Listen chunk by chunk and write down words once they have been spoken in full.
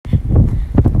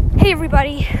Hey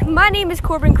everybody, my name is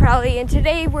Corbin Crowley, and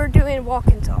today we're doing Walk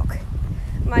and Talk,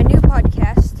 my new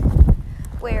podcast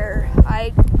where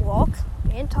I walk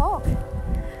and talk.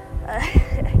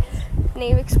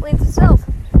 Name explains itself.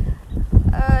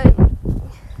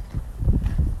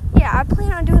 I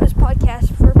plan on doing this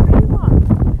podcast for pretty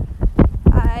long.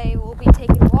 I will be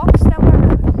taking walks down my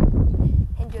road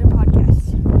and doing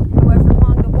podcasts. However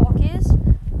long the walk is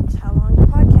how long the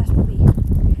podcast will be.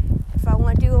 If I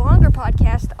want to do a longer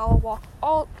podcast, I'll walk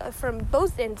all from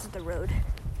both ends of the road.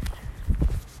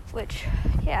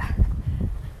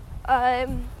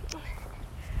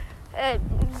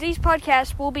 These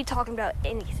podcasts will be talking about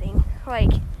anything.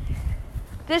 Like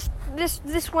this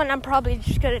one, I'm probably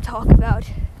just gonna talk about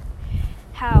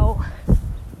how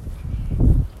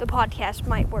the podcast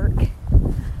might work.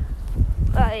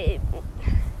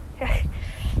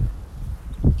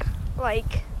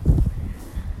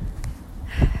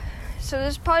 So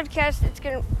this podcast, it's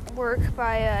gonna work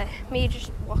by me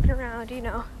just walking around,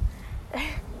 and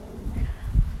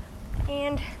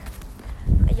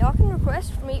y'all can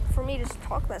request for me to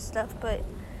talk about stuff, but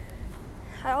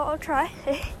I'll try.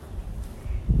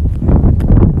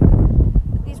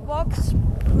 These walks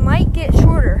might get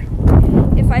shorter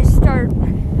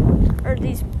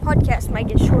these podcasts might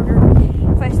get shorter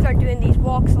if I start doing these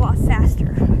walks a lot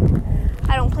faster.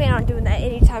 I don't plan on doing that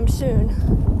anytime soon.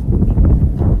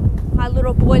 My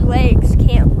little boy legs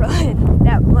can't run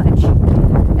that much.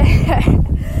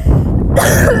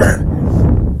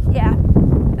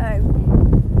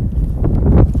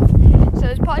 So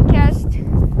this podcast,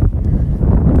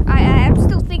 I'm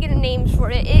still thinking of names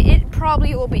for it. It's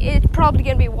probably going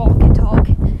to be Walk and Talk.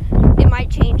 It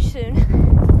might change soon.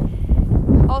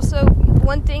 Also,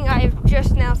 one thing I've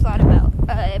just now thought about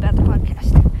the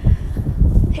podcast.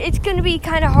 It's going to be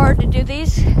kind of hard to do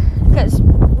these because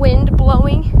wind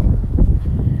blowing.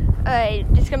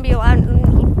 It's going to be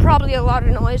probably a lot of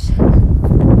noise.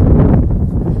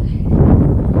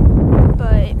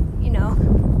 But,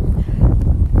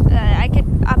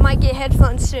 I might get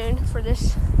headphones soon for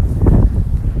this.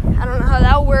 I don't know how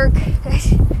that'll work.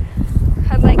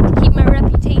 I'd like to keep my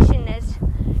reputation as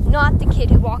not the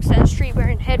kid who walks down the street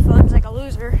wearing headphones like a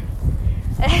loser.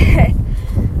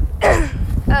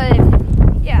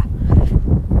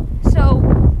 So,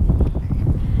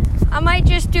 I might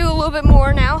just do a little bit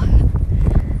more now,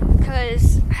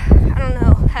 because I don't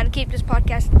know how to keep this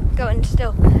podcast going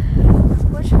still.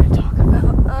 What should I talk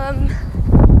about?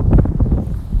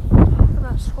 Talk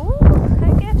about school,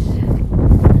 I guess.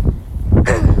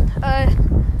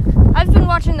 I've been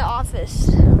watching The Office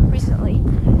recently.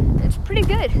 It's pretty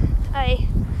good.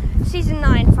 Season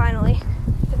 9 finally.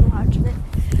 Been watching it.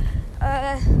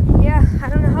 I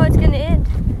don't know how it's gonna end.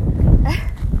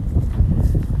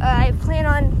 I plan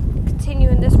on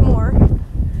continuing this more.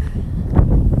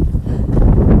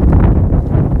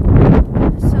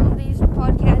 Some of these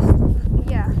podcasts,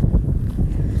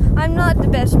 I'm not the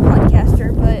best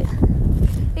podcaster, but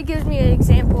it gives me a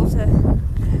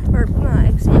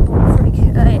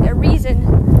reason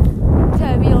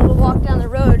to be able to walk down the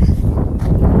road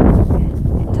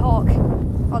and talk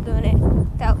while doing it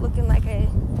without looking like an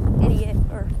idiot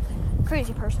or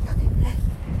crazy person.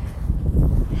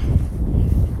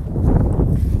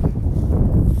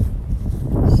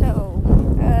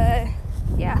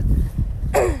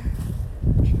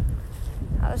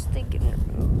 I was thinking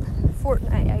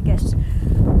Fortnite, I guess.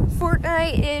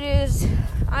 Fortnite, it is,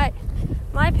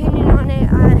 my opinion on it,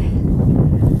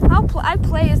 I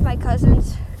play as my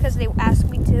cousins because they ask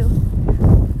me to,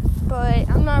 but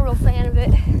I'm not a real fan of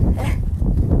it.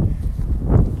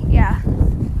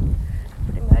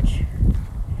 Pretty much.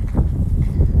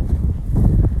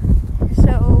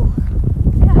 So,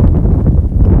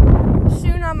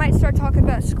 soon I might start talking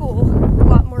about school, a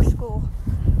lot more school,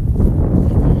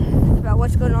 about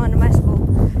what's going on in my school.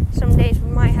 Some days we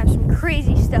might have some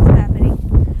crazy stuff happening,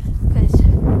 because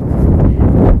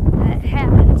that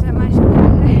happens at my school.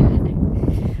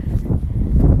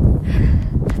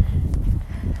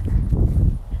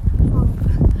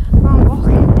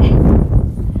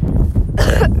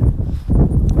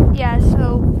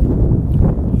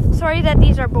 Sorry that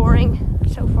these are boring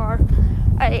so far.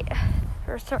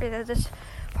 Sorry that this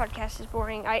podcast is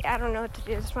boring. I don't know what to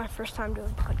do. This is my first time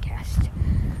doing a podcast.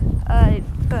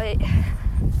 But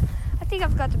I think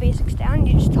I've got the basics down.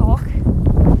 You just talk,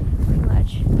 pretty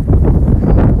much.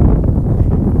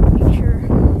 Make sure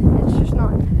it's just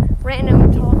not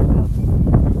random talk about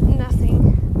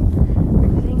nothing or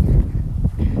anything.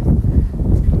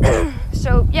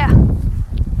 So,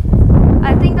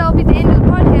 I think that'll be the end of the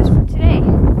podcast for today.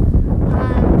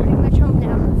 I'm pretty much home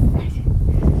now.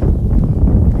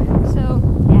 So,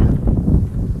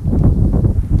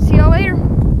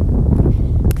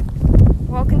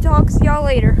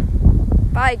 later.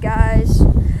 Bye, guys.